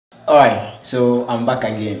Alright, so I'm back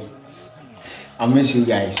again. I miss you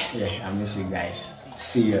guys. Yeah, I miss you guys.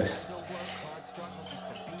 Serious.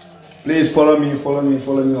 Please follow me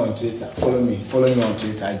on Twitter. Follow me on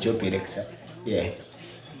Twitter, Joe Predictor. Yeah.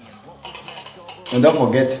 And don't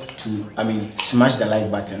forget to smash the like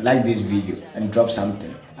button, like this video and drop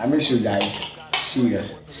something. I miss you guys.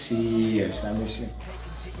 Serious. I miss you.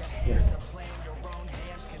 Yeah.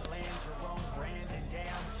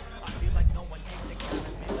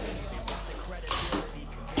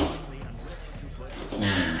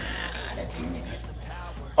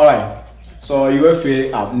 Alright, so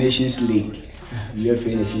UEFA Nations League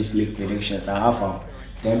predictions. I have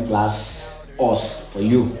 10 plus odds for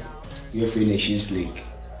you. UEFA Nations League.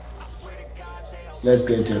 Let's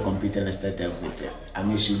get into the computer and start everything. I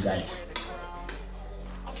miss you guys.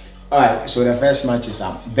 Alright, so the first match is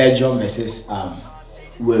Belgium versus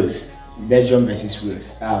Wales. Belgium versus Wales.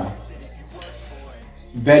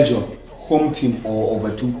 Belgium home team or over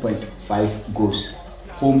 2.5 goals.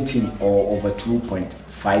 Home team or over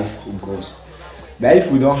 2.5 goals. But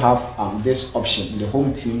if we don't have this option, the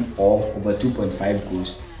home team or over 2.5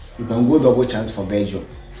 goals, you can go double chance for Belgium.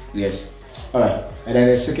 Yes. Alright. And then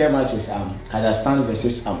the second match is Kazakhstan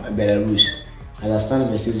versus Belarus.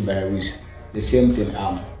 Kazakhstan versus Belarus. The same thing.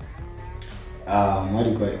 What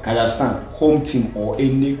do you call it? Kazakhstan home team or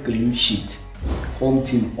any clean sheet. Home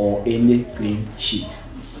team or any clean sheet.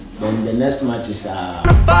 Then the next match is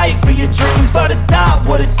fight for your dreams, but it's not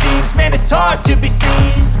what it seems. Man, it's hard to be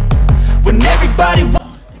seen when everybody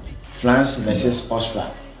France versus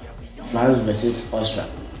Austria. France versus Austria.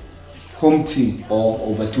 Home team or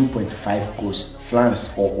over 2.5 goals.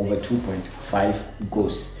 France or over 2.5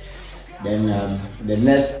 goals. Then the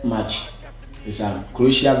next match is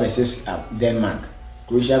Croatia versus Denmark.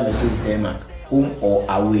 Croatia versus Denmark. Home or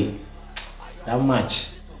away. That match.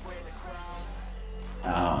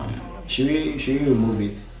 Should we remove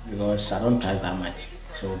it, because I don't trust that much.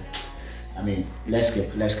 So let's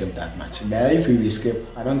skip that match. But if we skip,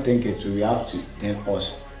 I don't think it will be up to 10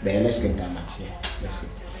 us. But let's skip that match. Yeah, let's skip.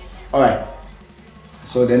 All right.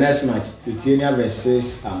 So the next match, Lithuania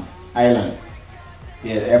versus Ireland.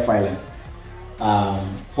 Yeah, F Island.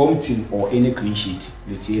 Home team or any clean sheet.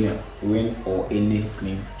 Lithuania win or any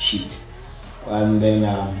clean sheet. And then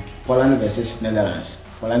Poland versus Netherlands.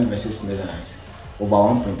 Poland versus Netherlands. Over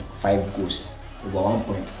 1.5 goals. Over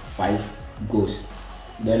 1.5 goals.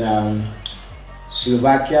 Then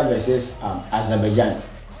Slovakia versus Azerbaijan.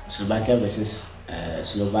 Slovakia versus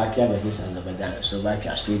Azerbaijan.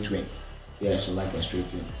 Slovakia straight win. Yeah, Slovakia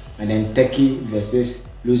straight win. And then Turkey versus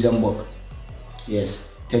Luxembourg. Yes,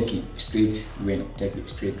 Turkey straight win. Turkey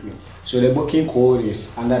straight win. So the booking code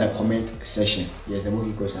is under the comment section. Yes, the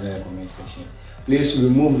booking code is under the comment section. Please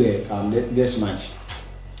remove this match.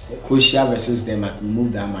 Croatia versus Denmark.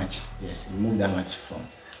 Remove that match. Yes, remove that match from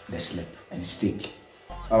the slip and stick.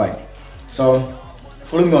 Alright, so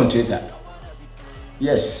follow me on Twitter.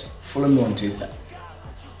 Yes, follow me on Twitter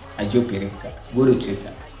at Joe Predictor. Go to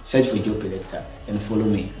Twitter, search for Joe Predictor and follow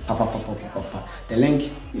me. The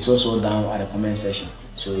link is also down at the comment section,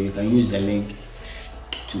 so you can use the link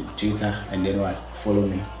to Twitter and then what? Follow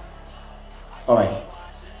me. Alright,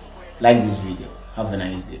 like this video. Have a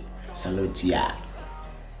nice day. Salute ya.